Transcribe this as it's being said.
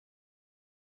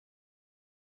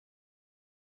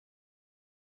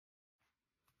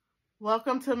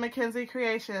Welcome to Mackenzie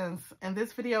Creations. In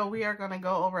this video, we are going to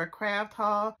go over a craft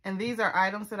haul, and these are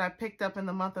items that I picked up in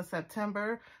the month of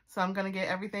September. So I'm going to get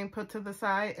everything put to the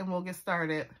side and we'll get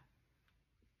started.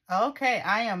 Okay,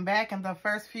 I am back, and the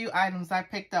first few items I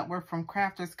picked up were from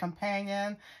Crafter's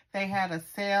Companion. They had a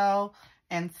sale,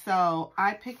 and so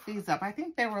I picked these up. I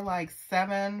think they were like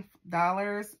 $7.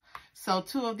 So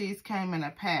 2 of these came in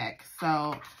a pack.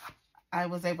 So I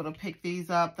was able to pick these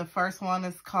up. The first one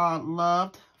is called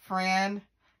Loved Friend,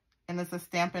 and it's a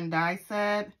stamp and die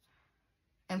set.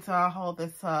 And so I'll hold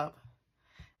this up.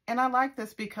 And I like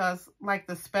this because, like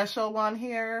the special one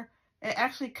here, it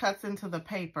actually cuts into the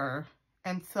paper.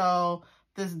 And so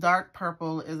this dark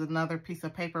purple is another piece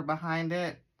of paper behind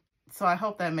it. So I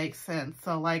hope that makes sense.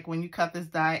 So like when you cut this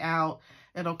die out,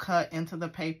 it'll cut into the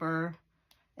paper,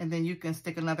 and then you can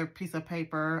stick another piece of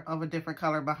paper of a different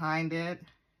color behind it.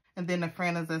 And then the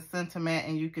friend is a sentiment,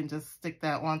 and you can just stick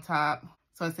that on top.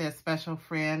 So it says, special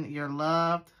friend, you're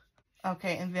loved.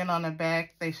 Okay, and then on the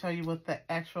back, they show you what the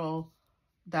actual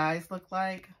dies look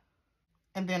like.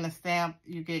 And then the stamp,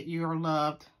 you get you're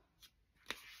loved.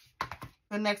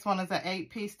 The next one is an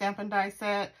 8-piece stamp and die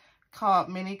set called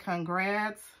Mini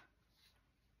Congrats.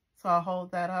 So I'll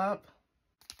hold that up.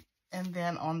 And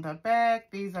then on the back,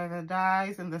 these are the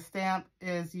dies, and the stamp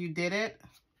is you did it.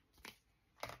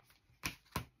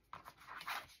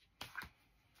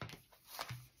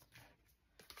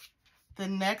 The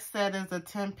next set is a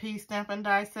 10-piece stamp and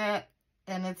die set,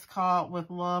 and it's called With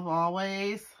Love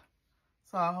Always.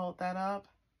 So I'll hold that up.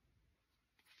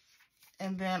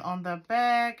 And then on the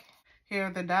back, here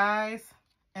are the dies,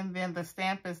 and then the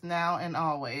stamp is Now and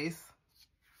Always.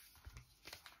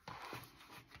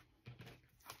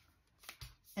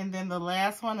 And then the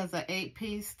last one is an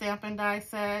 8-piece stamp and die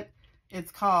set.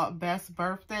 It's called Best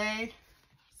Birthday.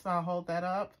 So I'll hold that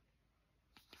up.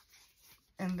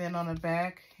 And then on the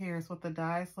back, here's what the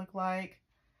dies look like.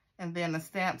 And then the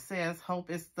stamp says, hope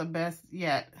it's the best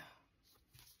yet.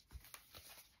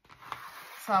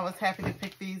 So I was happy to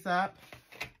pick these up.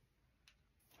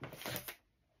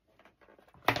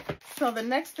 So the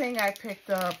next thing I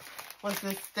picked up was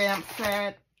this stamp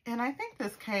set. And I think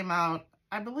this came out,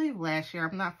 I believe last year.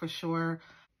 I'm not for sure.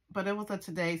 But it was a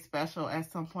Today special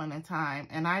at some point in time.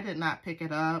 And I did not pick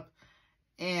it up.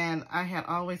 And I had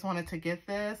always wanted to get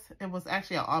this. It was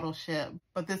actually an auto ship,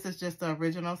 but this is just the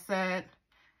original set.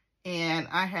 And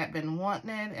I had been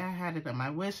wanting it. I had it on my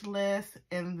wish list.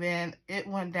 And then it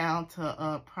went down to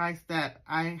a price that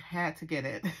I had to get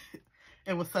it.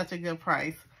 It was such a good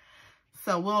price.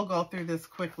 So we'll go through this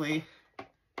quickly.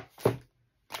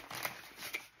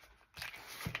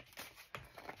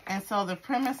 And so the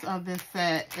premise of this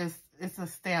set is it's a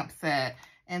stamp set.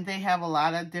 And they have a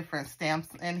lot of different stamps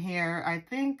in here. I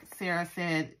think Sarah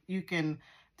said you can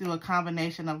do a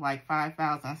combination of like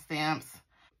 5,000 stamps.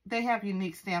 They have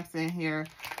unique stamps in here.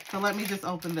 So let me just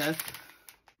open this.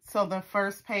 So the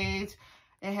first page,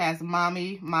 it has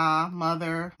mommy, ma,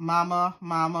 mother, mama,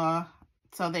 mama.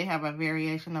 So they have a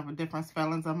variation of different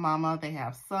spellings of mama. They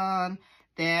have son,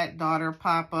 dad, daughter,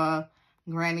 papa,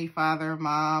 granny, father,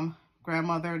 mom,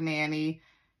 grandmother, nanny,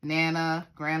 nana,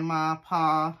 grandma,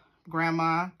 pa,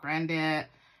 grandma, granddad.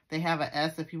 They have an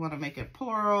S if you want to make it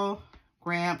plural.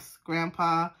 Gramps,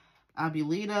 grandpa,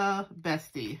 abuelita,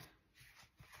 bestie.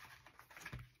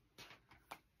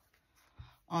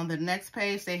 On the next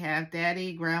page, they have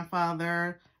daddy,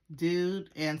 grandfather,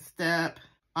 dude, and step,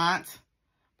 aunt,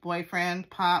 boyfriend,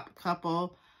 pop,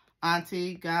 couple,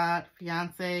 auntie, god,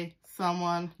 fiance,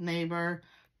 someone, neighbor,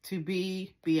 to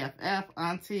be, BFF,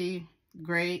 auntie,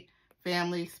 great,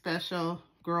 family, special,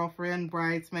 girlfriend,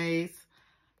 bridesmaids,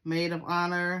 maid of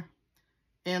honor,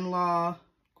 in-law,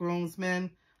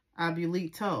 groomsman,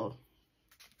 abuelito.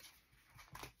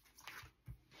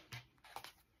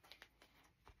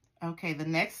 Okay, the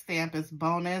next stamp is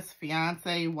bonus,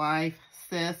 fiance, wife,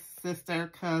 sis,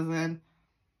 sister, cousin,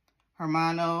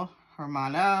 hermano,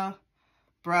 hermana,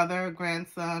 brother,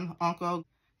 grandson, uncle,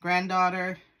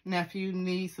 granddaughter, nephew,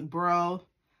 niece, bro,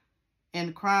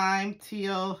 in crime,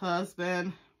 Tio,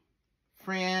 husband,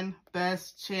 friend,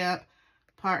 best, champ,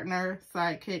 partner,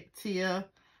 sidekick, Tia,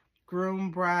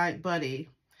 groom, bride, buddy.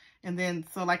 And then,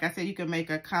 so like I said, you can make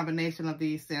a combination of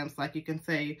these stamps. Like you can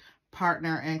say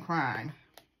partner in crime.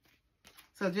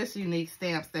 So just unique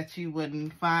stamps that you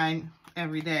wouldn't find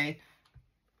every day.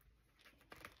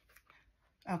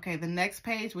 Okay, the next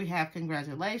page we have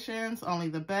congratulations, only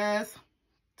the best,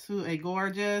 to a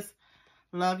gorgeous,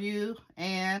 love you,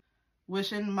 and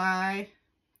wishing my,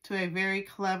 to a very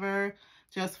clever,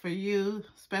 just for you,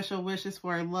 special wishes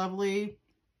for a lovely,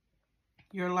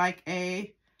 you're like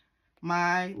a,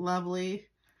 my lovely,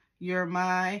 you're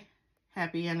my,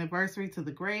 Happy anniversary to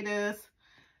the greatest.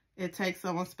 It takes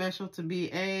someone special to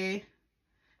be A.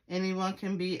 Anyone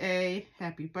can be A.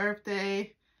 Happy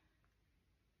birthday.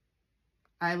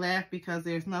 I laugh because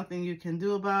there's nothing you can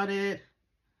do about it.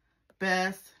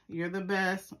 Best. You're the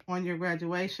best. On your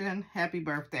graduation. Happy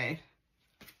birthday.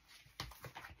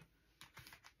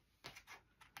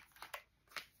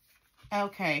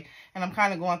 Okay, and I'm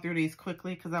kind of going through these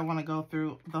quickly because I want to go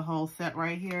through the whole set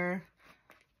right here.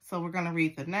 So we're going to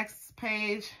read the next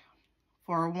page.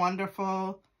 For a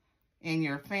wonderful in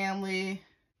your family,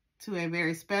 to a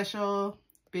very special,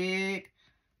 big,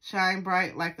 shine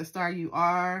bright like the star you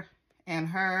are, and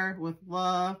her with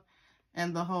love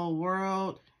and the whole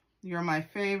world. You're my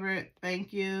favorite.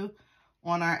 Thank you.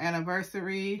 On our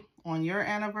anniversary, on your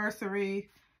anniversary,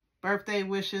 birthday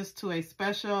wishes to a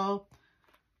special,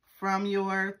 from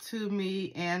your, to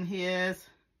me, and his.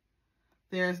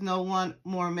 There's no one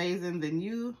more amazing than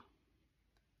you.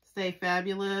 Stay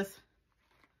fabulous.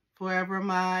 Forever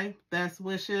my best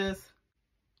wishes.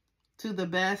 To the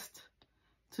best.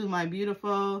 To my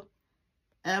beautiful.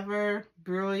 Ever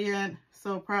brilliant.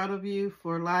 So proud of you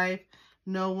for life.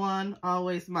 No one,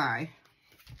 always my.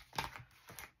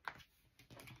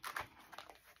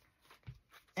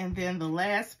 And then the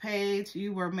last page,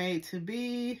 you were made to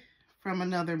be. From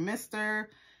another mister,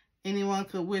 anyone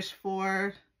could wish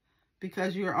for,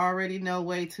 because you already know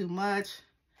way too much.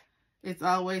 It's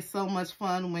always so much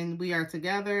fun when we are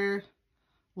together.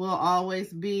 We'll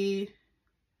always be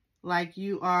like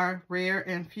you are, rare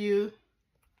and few.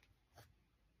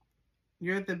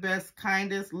 You're the best,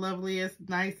 kindest, loveliest,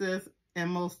 nicest,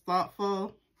 and most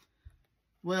thoughtful.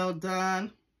 Well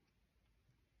done.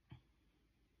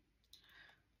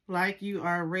 Like you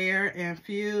are rare and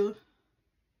few.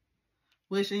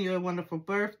 Wishing you a wonderful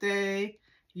birthday.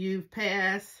 You've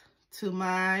passed to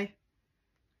my.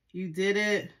 You did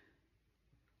it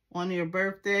on your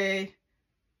birthday.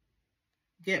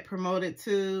 Get promoted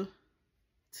to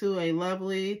a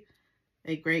lovely,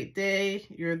 a great day.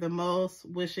 You're the most.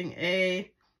 Wishing A.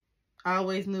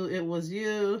 Always knew it was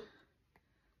you.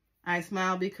 I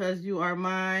smile because you are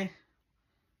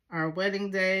our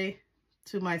wedding day.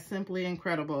 To my simply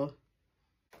incredible.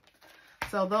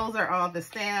 So those are all the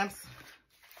stamps.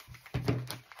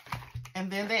 And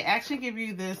then they actually give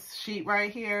you this sheet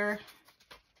right here.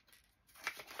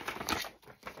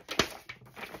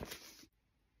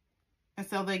 And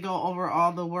so they go over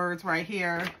all the words right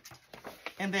here.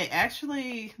 And they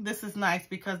actually, this is nice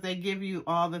because they give you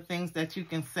all the things that you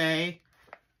can say.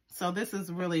 So this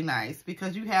is really nice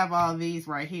because you have all these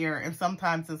right here. And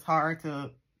sometimes it's hard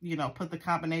to, you know, put the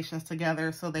combinations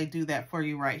together. So they do that for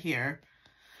you right here.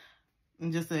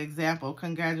 And just an example,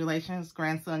 congratulations,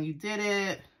 grandson, you did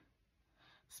it.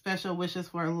 Special wishes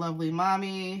for a lovely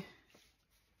mommy.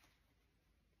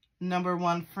 Number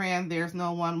one friend, there's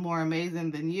no one more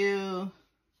amazing than you.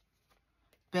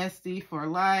 Bestie for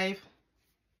life.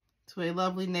 To a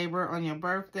lovely neighbor on your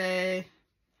birthday.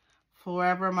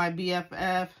 Forever my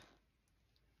BFF.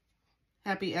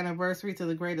 Happy anniversary to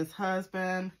the greatest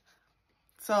husband.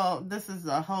 So this is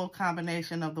a whole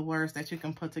combination of the words that you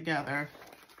can put together.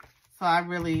 So I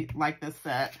really like this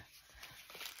set.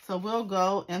 So we'll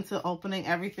go into opening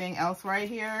everything else right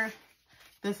here.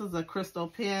 This is a crystal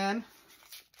pen.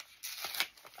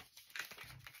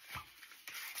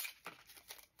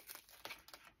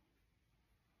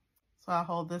 So I'll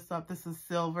hold this up. This is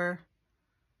silver.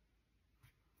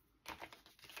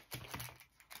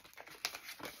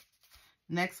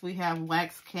 Next we have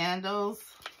wax candles.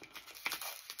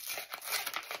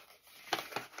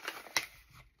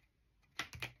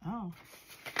 Oh.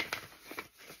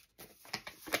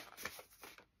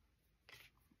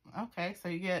 Okay, so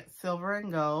you get silver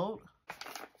and gold.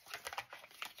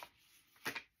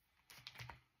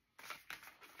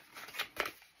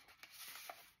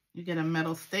 You get a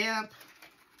metal stamp.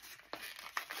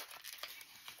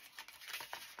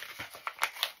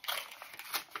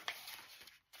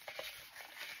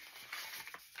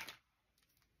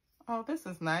 Oh, this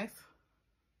is nice.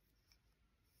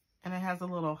 And it has a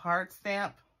little heart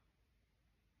stamp.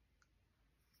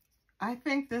 I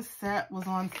think this set was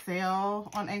on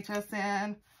sale on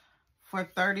HSN for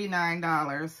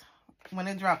 $39. When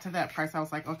it dropped to that price, I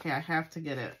was like, okay, I have to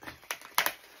get it.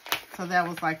 So that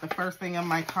was like the first thing in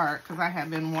my cart because I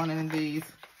had been wanting these.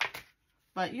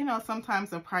 But, you know, sometimes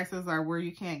the prices are where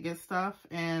you can't get stuff.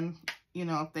 And, you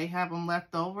know, if they have them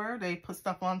left over, they put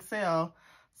stuff on sale.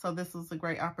 So this was a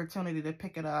great opportunity to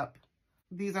pick it up.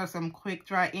 These are some quick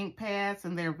dry ink pads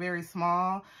and they're very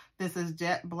small. This is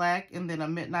jet black and then a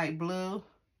midnight blue.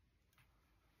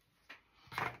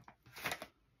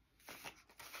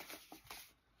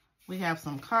 We have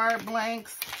some card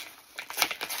blanks.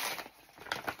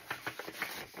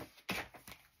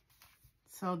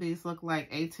 So these look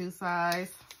like A2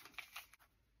 size.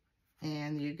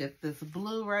 And you get this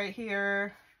blue right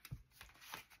here.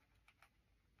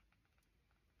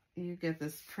 You get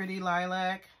this pretty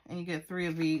lilac, and you get 3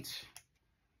 of each.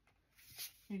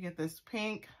 You get this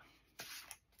pink,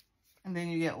 and then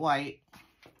you get white.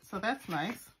 So that's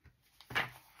nice.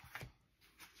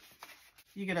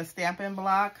 You get a Stampin'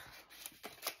 Block.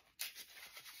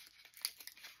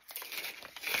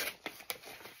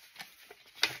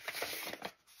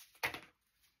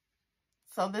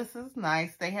 So this is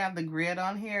nice. They have the grid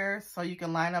on here so you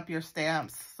can line up your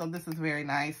stamps. So this is very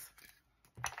nice.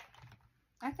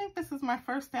 I think this is my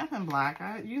first Stampin' Block.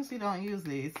 I usually don't use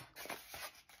these.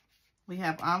 We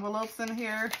have envelopes in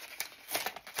here.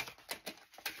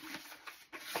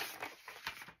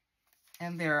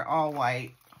 And they're all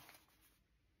white.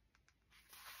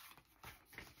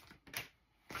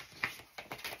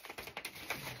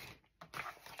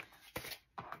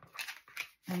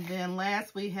 And then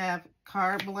last we have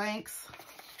card blanks.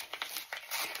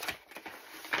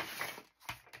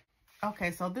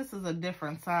 Okay, so this is a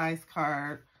different size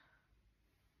card.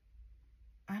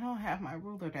 I don't have my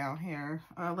ruler down here.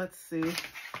 Let's see.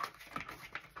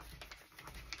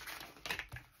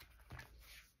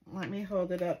 Let me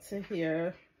hold it up to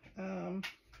here.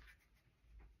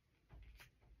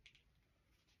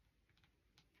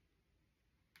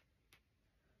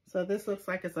 So this looks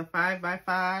like it's a 5 by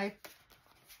 5.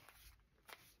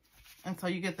 And so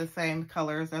you get the same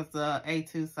colors as the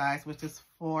A2 size, which is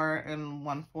 4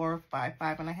 1/4 by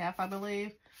 5 1/2, I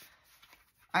believe.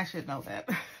 I should know that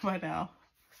by now.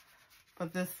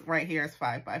 But this right here is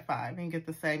 5 by 5. And you get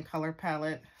the same color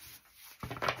palette.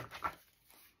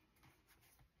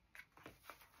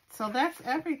 So that's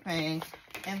everything.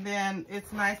 And then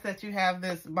it's nice that you have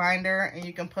this binder and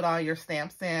you can put all your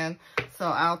stamps in. So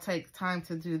I'll take time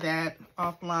to do that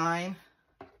offline.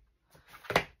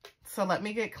 So let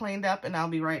me get cleaned up and I'll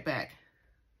be right back.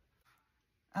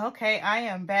 Okay, I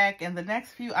am back, and the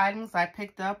next few items I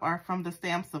picked up are from the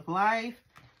Stamps of Life.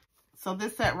 So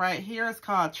this set right here is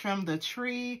called Trim the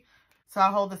Tree. So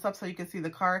I'll hold this up so you can see the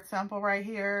card sample right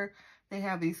here. They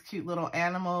have these cute little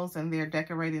animals and they're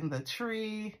decorating the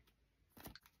tree.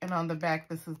 And on the back,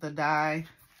 this is the die.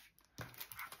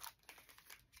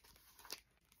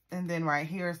 And then right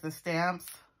here is the stamps.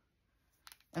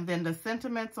 And then the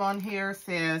sentiments on here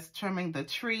says, trimming the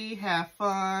tree, have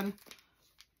fun,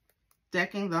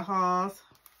 decking the halls,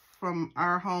 from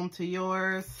our home to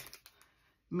yours,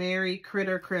 Merry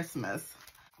Critter Christmas.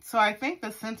 So I think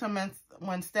the sentiments,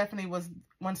 when Stephanie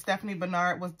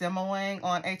Bernard was demoing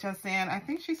on HSN, I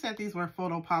think she said these were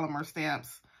photopolymer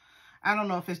stamps. I don't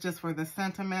know if it's just for the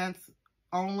sentiments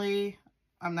only.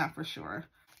 I'm not for sure.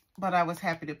 But I was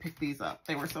happy to pick these up.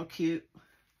 They were so cute.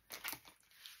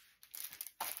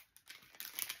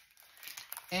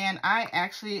 And I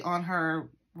actually, on her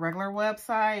regular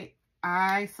website,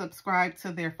 I subscribe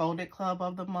to their Folded Club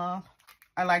of the Month.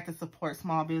 I like to support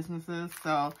small businesses,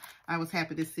 so I was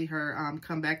happy to see her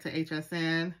come back to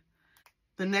HSN.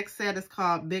 The next set is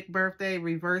called Big Birthday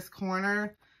Reverse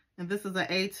Corner, and this is an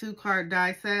A2 card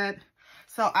die set.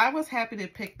 So I was happy to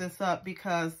pick this up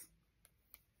because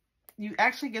you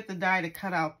actually get the die to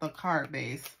cut out the card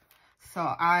base. So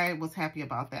I was happy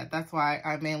about that. That's why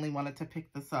I mainly wanted to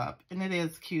pick this up. And it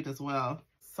is cute as well.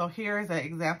 So here is an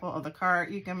example of the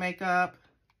card you can make up.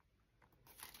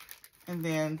 And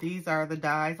then these are the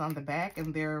dies on the back,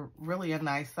 and they're really a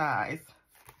nice size.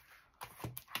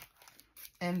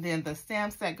 And then the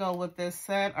stamps that go with this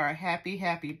set are Happy,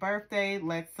 Happy Birthday,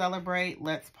 Let's Celebrate,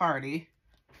 Let's Party.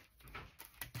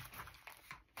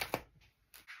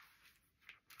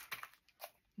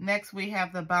 Next, we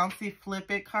have the Bouncy Flip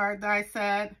It card die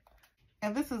set.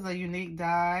 And this is a unique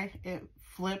die. It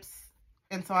flips,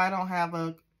 and so I don't have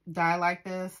a die like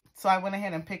this. So I went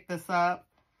ahead and picked this up.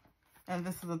 And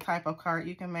this is the type of card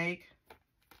you can make.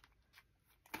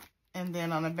 And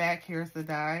then on the back, here's the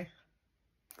die.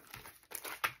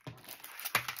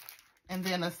 And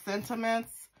then the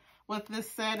sentiments with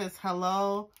this set is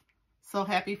hello, so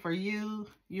happy for you.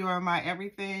 You are my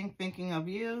everything, thinking of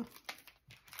you.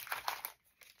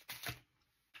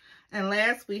 And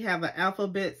last, we have an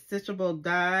alphabet stitchable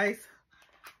dies.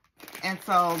 And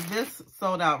so this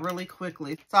sold out really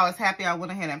quickly. So I was happy I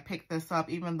went ahead and picked this up,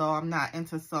 even though I'm not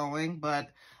into sewing.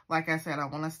 But like I said, I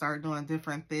want to start doing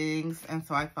different things. And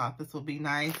so I thought this would be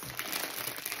nice.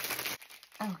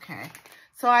 Okay.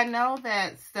 So I know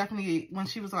that Stephanie, when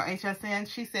she was on HSN,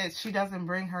 she said she doesn't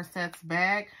bring her sets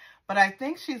back. But I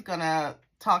think she's going to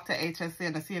talk to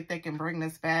HSN to see if they can bring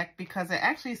this back, because it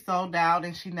actually sold out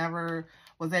and she never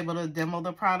was able to demo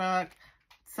the product.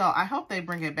 So I hope they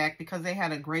bring it back because they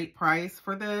had a great price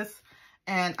for this.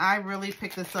 And I really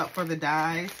picked this up for the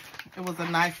dies. It was a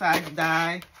nice size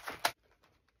die.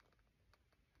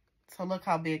 So look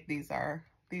how big these are.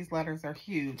 These letters are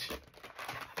huge.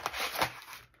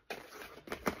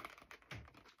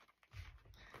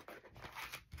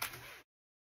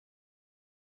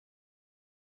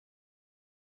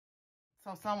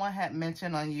 So someone had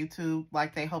mentioned on YouTube,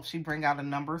 like they hope she bring out a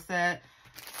number set.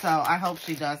 So I hope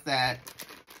she does that.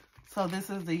 So this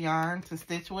is the yarn to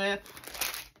stitch with.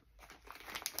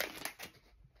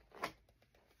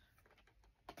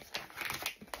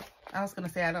 I was going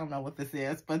to say, I don't know what this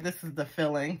is, but this is the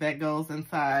filling that goes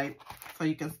inside. So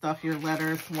you can stuff your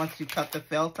letters once you cut the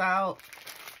felt out.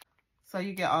 So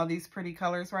you get all these pretty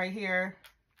colors right here.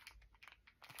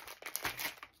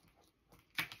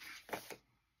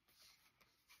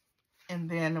 And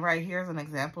then right here is an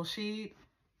example sheet.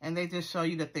 And they just show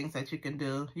you the things that you can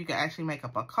do. You can actually make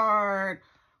up a card.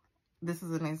 This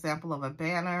is an example of a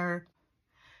banner.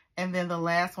 And then the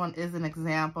last one is an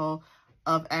example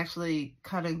of actually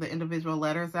cutting the individual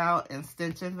letters out and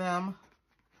stitching them.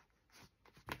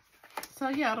 So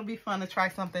yeah, it'll be fun to try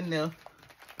something new.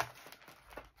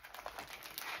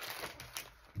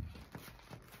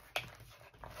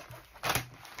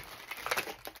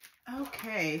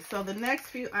 Okay, so the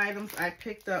next few items I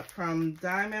picked up from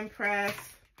Diamond Press.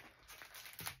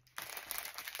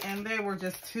 And they were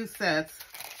just 2 sets.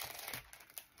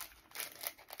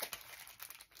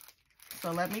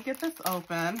 So let me get this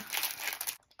open.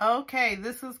 Okay,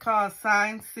 this is called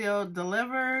Signed, Sealed,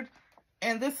 Delivered.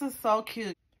 And this is so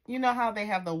cute. You know how they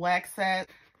have the wax set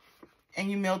and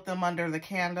you melt them under the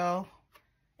candle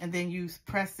and then you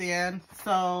press in.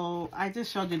 So I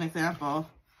just showed you an example.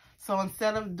 So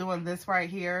instead of doing this right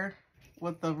here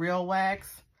with the real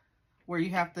wax, where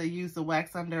you have to use the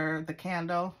wax under the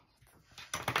candle,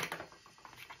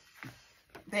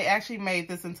 they actually made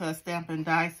this into a stamp and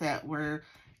die set where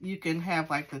you can have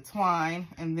like the twine,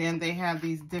 and then they have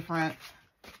these different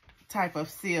type of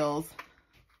seals.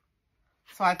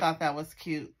 So I thought that was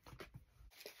cute.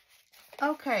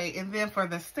 Okay, and then for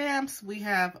the stamps, we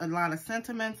have a lot of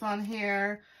sentiments on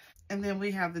here. And then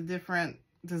we have the different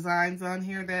designs on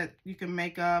here that you can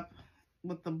make up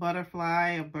with the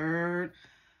butterfly, a bird,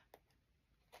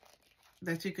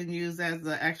 that you can use as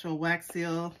the actual wax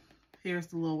seal. Here's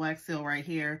the little wax seal right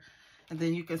here. And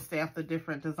then you can stamp the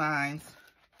different designs.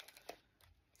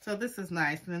 So this is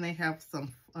nice. And then they have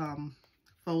some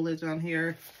foliage on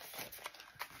here.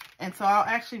 And so I'll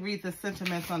actually read the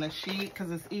sentiments on a sheet because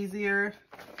it's easier.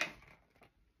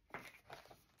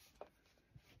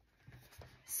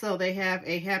 So they have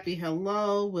a happy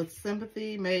hello with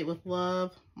sympathy, made with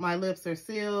love. My lips are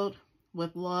sealed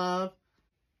with love.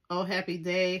 Oh, happy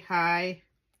day. Hi.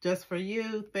 Just for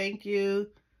you. Thank you.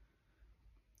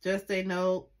 Just a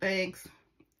note. Thanks.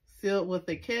 Sealed with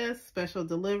a kiss. Special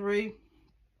delivery.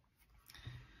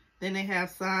 Then they have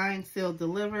signed, sealed,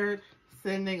 delivered.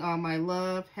 Sending all my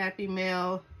love. Happy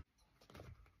mail.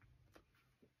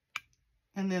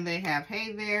 And then they have,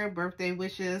 hey there, birthday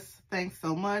wishes. Thanks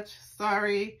so much.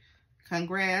 Sorry.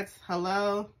 Congrats.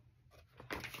 Hello.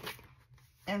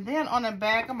 And then on the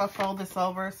back, I'm going to fold this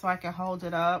over so I can hold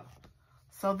it up.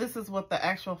 So this is what the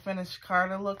actual finished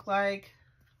card will look like.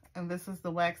 And this is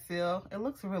the wax seal. It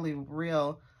looks really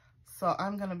real. So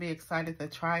I'm going to be excited to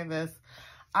try this.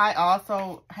 I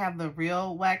also have the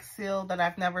real wax seal that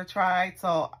I've never tried.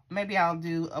 So maybe I'll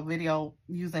do a video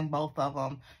using both of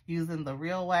them. Using the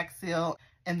real wax seal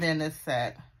and then this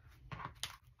set.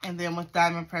 And then with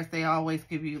Diamond Press, they always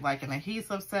give you like an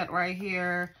adhesive set right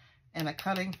here. And a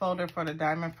cutting folder for the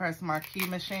Diamond Press marquee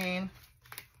machine.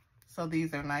 So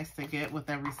these are nice to get with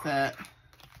every set.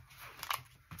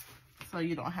 So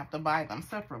you don't have to buy them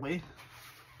separately.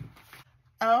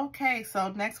 Okay,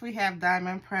 so next we have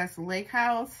Diamond Press Lake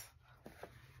House.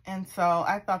 And so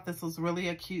I thought this was really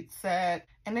a cute set.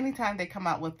 And anytime they come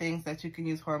out with things that you can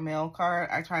use for a mail card,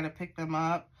 I try to pick them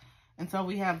up. And so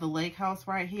we have the lake house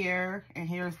right here. And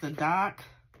here's the dock.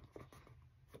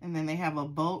 And then they have a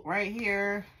boat right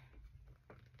here.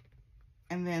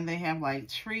 And then they have like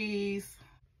trees.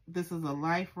 This is a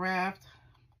life raft.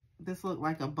 This looks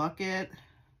like a bucket.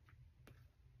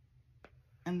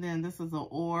 And then this is an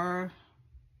oar.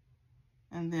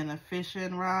 And then a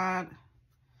fishing rod.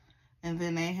 And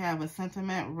then they have a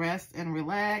sentiment, rest and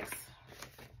relax.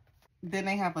 Then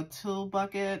they have a tool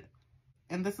bucket.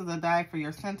 And this is a die for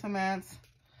your sentiments.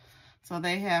 So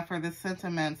they have for the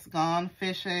sentiments, gone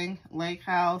fishing, lake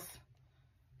house,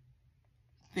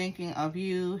 thinking of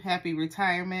you, happy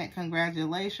retirement,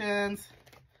 congratulations.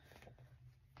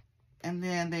 And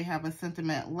then they have a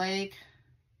sentiment, lake,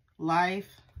 life.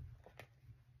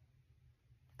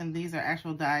 And these are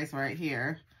actual dies right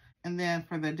here. And then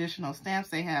for the additional stamps,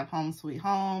 they have Home Sweet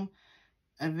Home,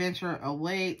 Adventure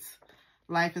Awaits,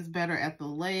 Life is Better at the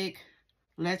Lake,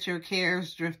 Let Your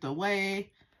Cares Drift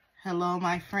Away, Hello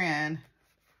My Friend.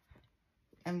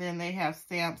 And then they have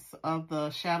stamps of the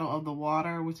shadow of the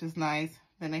water, which is nice.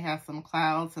 Then they have some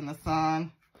clouds and the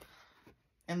sun.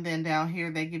 And then down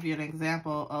here, they give you an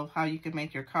example of how you can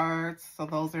make your cards. So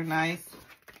those are nice.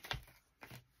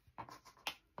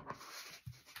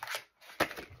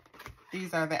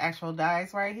 These are the actual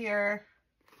dies right here.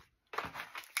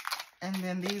 And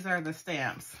then these are the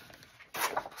stamps.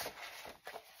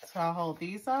 So I'll hold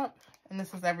these up. And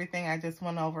this is everything I just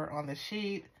went over on the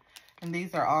sheet. And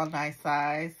these are all nice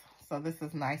size. So this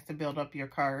is nice to build up your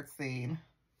card scene.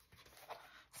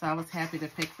 So I was happy to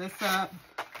pick this up.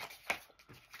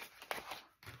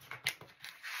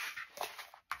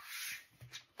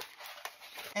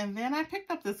 And then I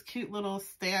picked up this cute little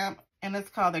stamp, and it's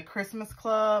called the Christmas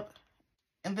Club.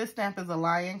 And this stamp is a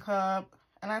lion cub.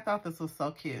 And I thought this was so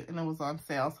cute, and it was on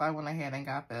sale, so I went ahead and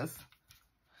got this.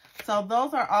 So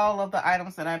those are all of the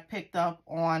items that I picked up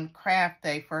on craft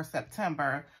day for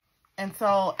September. And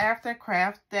so after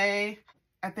craft day,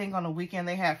 I think on the weekend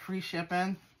they had free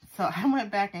shipping. So I went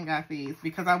back and got these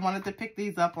because I wanted to pick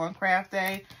these up on craft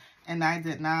day, and I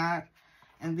did not.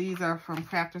 And these are from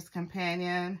Crafter's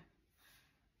Companion.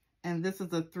 And this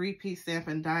is a 3-piece stamp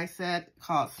and die set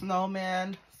called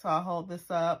Snowman. So I'll hold this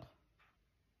up.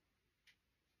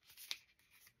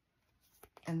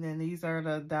 And then these are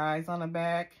the dies on the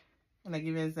back. And I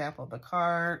give you an example of the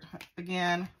card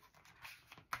again.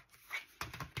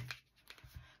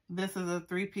 This is a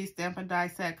 3-piece stamp and die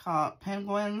set called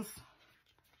Penguins.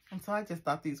 And so I just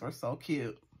thought these were so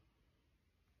cute.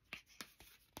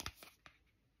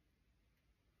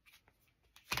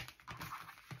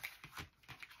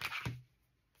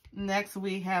 Next,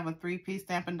 we have a 3-piece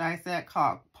stamp and die set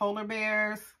called Polar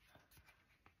Bears.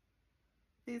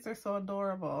 These are so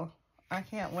adorable. I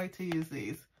can't wait to use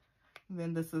these. And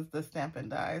then this is the stamp and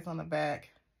dies on the back.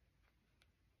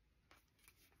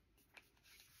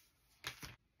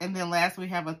 And then last, we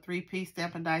have a 3-piece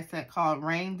stamp and die set called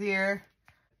Reindeer.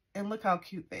 And look how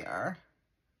cute they are.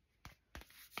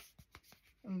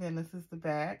 And then this is the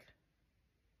back.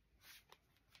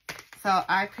 So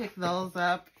I picked those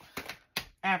up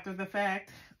after the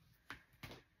fact.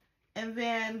 And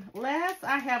then last,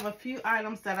 I have a few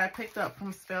items that I picked up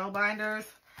from Spellbinders.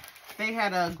 They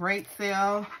had a great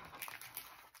sale.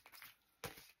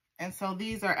 And so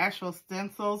these are actual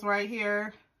stencils right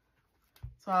here.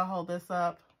 So I'll hold this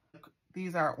up.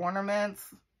 These are ornaments.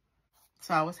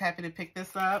 So I was happy to pick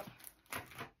this up.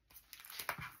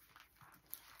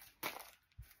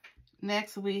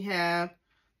 Next, we have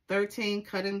 13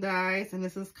 cutting dies, and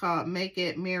this is called Make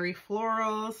It Merry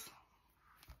Florals.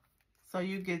 So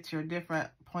you get your different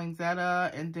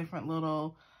poinsettia and different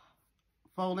little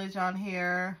foliage on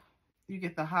here. You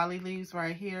get the holly leaves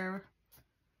right here.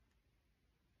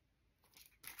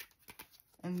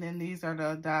 And then these are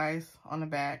the dies on the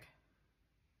back.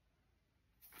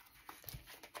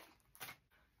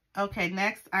 Okay,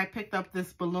 next I picked up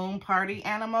this balloon party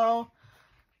animal.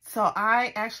 So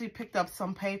I actually picked up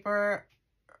some paper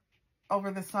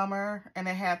over the summer, and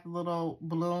it had the little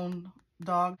balloon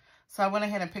dog. So I went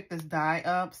ahead and picked this die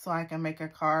up so I can make a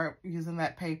card using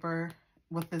that paper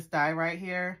with this die right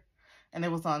here. And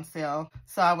it was on sale.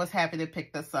 So I was happy to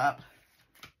pick this up.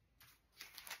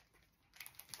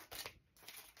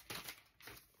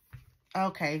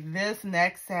 Okay, this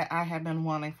next set I have been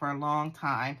wanting for a long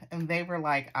time, and they were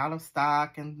like out of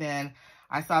stock, and then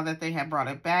I saw that they had brought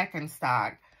it back in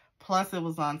stock, plus it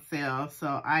was on sale,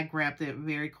 so I grabbed it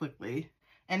very quickly.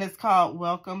 And it's called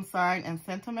Welcome Sign and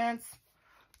Sentiments.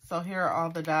 So here are all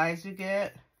the dies you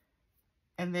get,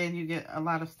 and then you get a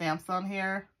lot of stamps on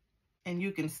here, and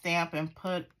you can stamp and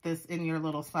put this in your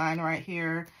little sign right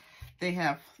here. They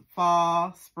have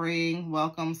fall, spring,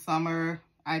 welcome, summer,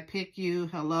 I pick you,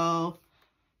 hello,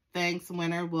 thanks,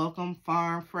 winter, welcome,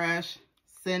 farm, fresh,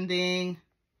 sending,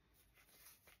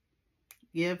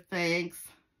 give thanks,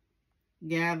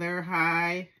 gather,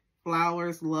 hi,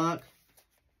 flowers, luck,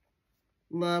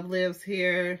 love lives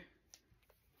here,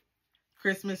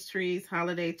 Christmas trees,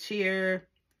 holiday cheer,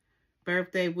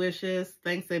 birthday wishes,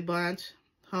 thanks a bunch,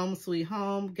 home sweet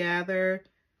home, gather,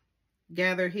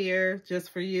 gather here,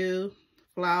 just for you,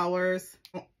 flowers,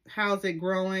 how's it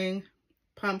growing,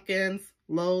 pumpkins,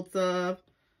 loads of.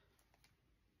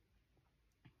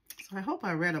 So I hope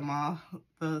I read them all.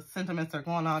 The sentiments are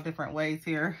going all different ways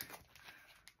here.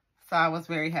 So I was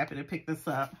very happy to pick this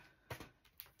up.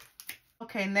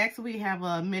 Okay, next we have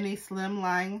a mini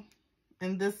slimline.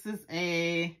 And this is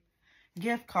a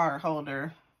gift card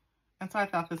holder. And so I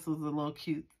thought this was a little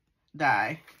cute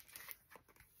die.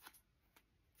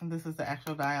 And this is the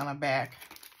actual die on the back.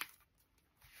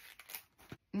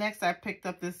 Next, I picked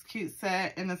up this cute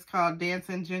set, and it's called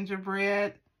Dancing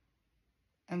Gingerbread.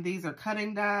 And these are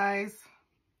cutting dies.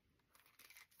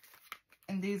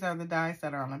 And these are the dies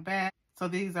that are on the back. So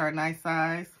these are a nice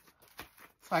size.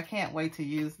 So I can't wait to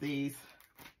use these.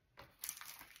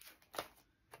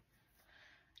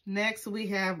 Next, we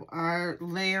have our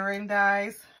layering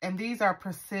dies, and these are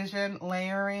precision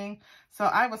layering. So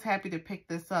I was happy to pick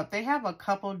this up. They have a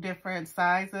couple different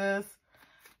sizes.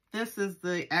 This is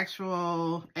the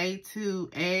actual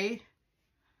A2A,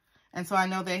 and so I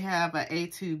know they have an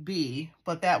A2B,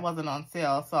 but that wasn't on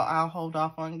sale, so I'll hold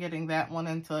off on getting that one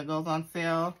until it goes on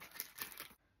sale.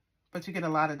 But you get a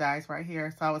lot of dies right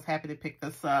here, so I was happy to pick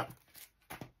this up.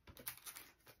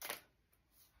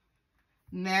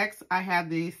 Next, I have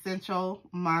the Essential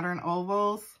Modern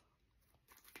Ovals.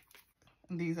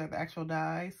 And these are the actual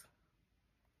dies.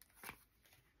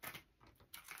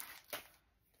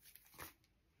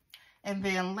 And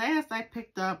then last, I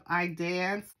picked up I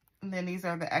Dance. And then these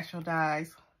are the actual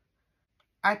dies.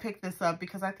 I picked this up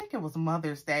because I think it was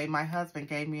Mother's Day. My husband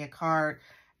gave me a card,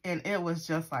 and it was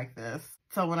just like this.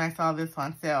 So when I saw this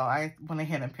on sale, I went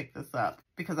ahead and picked this up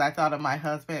because I thought of my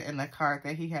husband and the card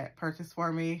that he had purchased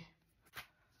for me.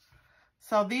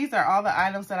 So these are all the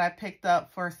items that I picked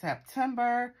up for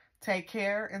September. Take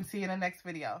care and see you in the next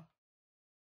video.